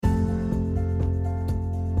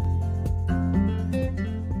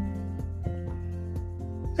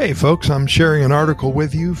Hey folks, I'm sharing an article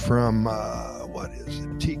with you from,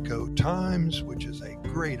 Tico Times, which is a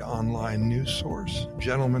great online news source. A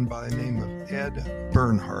gentleman by the name of Ed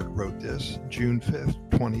Bernhardt wrote this June 5th,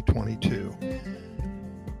 2022.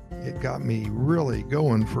 It got me really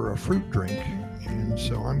going for a fruit drink, and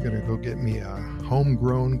so I'm going to go get me a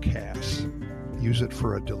homegrown Cass. Use it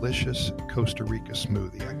for a delicious Costa Rica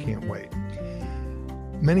smoothie. I can't wait.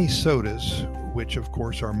 Many sodas, which of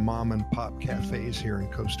course are mom and pop cafes here in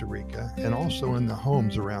Costa Rica and also in the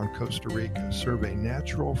homes around Costa Rica, serve a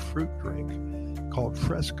natural fruit drink called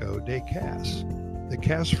Fresco de Cass. The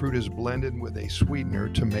Cass fruit is blended with a sweetener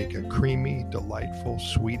to make a creamy, delightful,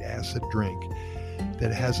 sweet acid drink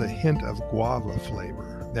that has a hint of guava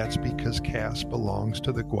flavor. That's because Cass belongs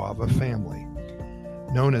to the guava family.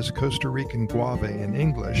 Known as Costa Rican guava in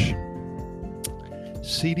English,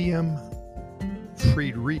 Pseudium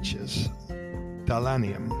Friedrichs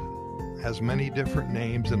Dallanium has many different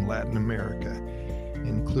names in Latin America,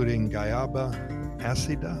 including Guayaba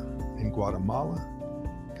acida in Guatemala,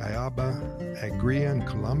 Guayaba agria in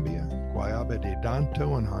Colombia, Guayaba de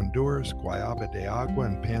Danto in Honduras, Guayaba de Agua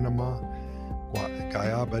in Panama,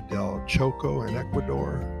 Guayaba del Choco in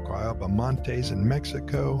Ecuador, Guayaba Montes in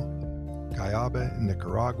Mexico, Guayaba in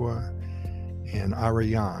Nicaragua, and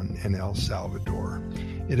Arrayán in El Salvador.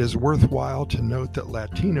 It is worthwhile to note that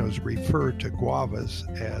Latinos refer to guavas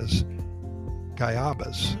as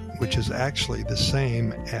guayabas, which is actually the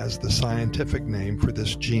same as the scientific name for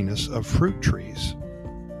this genus of fruit trees.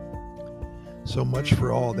 So much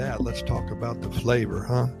for all that. Let's talk about the flavor,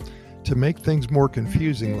 huh? To make things more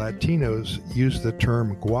confusing, Latinos use the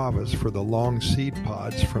term guavas for the long seed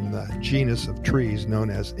pods from the genus of trees known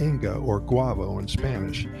as Inga or guavo in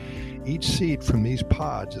Spanish. Each seed from these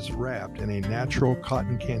pods is wrapped in a natural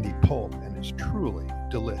cotton candy pulp and is truly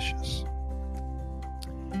delicious.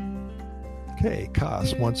 Okay,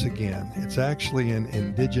 Cass once again. It's actually an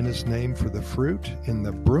indigenous name for the fruit. In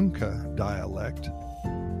the Brunca dialect,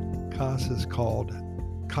 Cass is called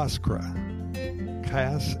cascra.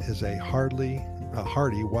 Cass is a hardy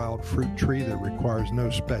wild fruit tree that requires no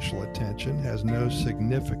special attention, has no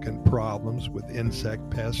significant problems with insect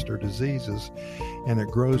pests or diseases, and it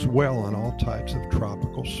grows well in all types of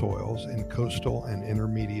tropical soils in coastal and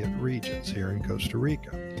intermediate regions here in Costa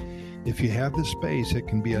Rica. If you have the space, it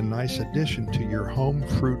can be a nice addition to your home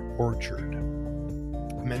fruit orchard.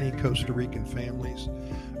 Many Costa Rican families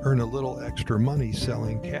earn a little extra money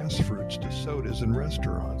selling Cass fruits to sodas and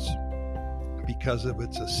restaurants. Because of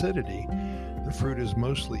its acidity, the fruit is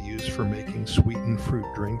mostly used for making sweetened fruit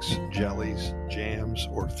drinks, jellies, jams,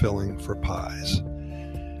 or filling for pies.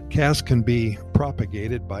 Cass can be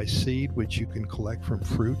propagated by seed, which you can collect from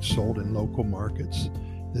fruit sold in local markets.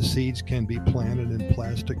 The seeds can be planted in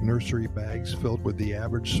plastic nursery bags filled with the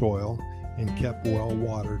average soil and kept well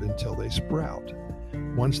watered until they sprout.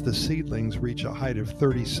 Once the seedlings reach a height of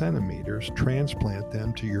 30 centimeters, transplant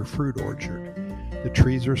them to your fruit orchard. The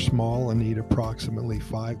trees are small and need approximately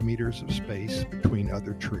 5 meters of space between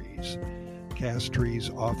other trees. Cass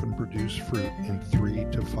trees often produce fruit in 3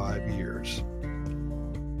 to 5 years.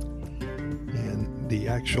 And the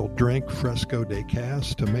actual drink, Fresco de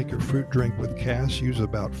Cass. To make a fruit drink with Cass, use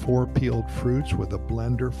about 4 peeled fruits with a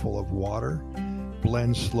blender full of water.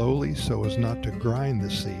 Blend slowly so as not to grind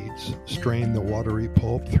the seeds. Strain the watery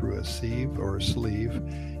pulp through a sieve or a sleeve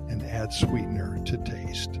and add sweetener to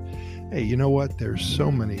taste. Hey, you know what? There's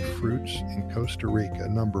so many fruits in Costa Rica.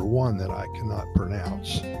 Number one that I cannot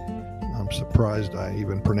pronounce. I'm surprised I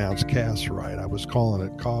even pronounced Cass right. I was calling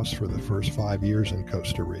it Cass for the first 5 years in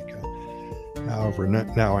Costa Rica. However,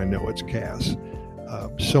 now I know it's Cass.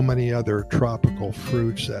 So many other tropical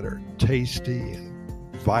fruits that are tasty and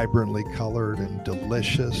vibrantly colored and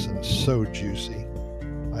delicious and so juicy.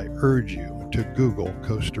 I urge you to Google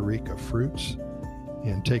Costa Rica fruits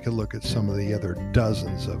and take a look at some of the other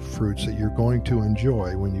dozens of fruits that you're going to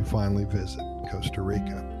enjoy when you finally visit Costa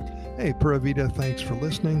Rica. Hey, Pura Vida, thanks for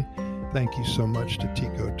listening. Thank you so much to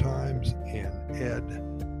Tico Times and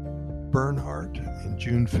Ed Bernhardt in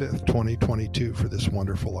June 5th, 2022 for this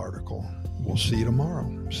wonderful article. We'll see you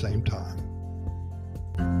tomorrow, same time.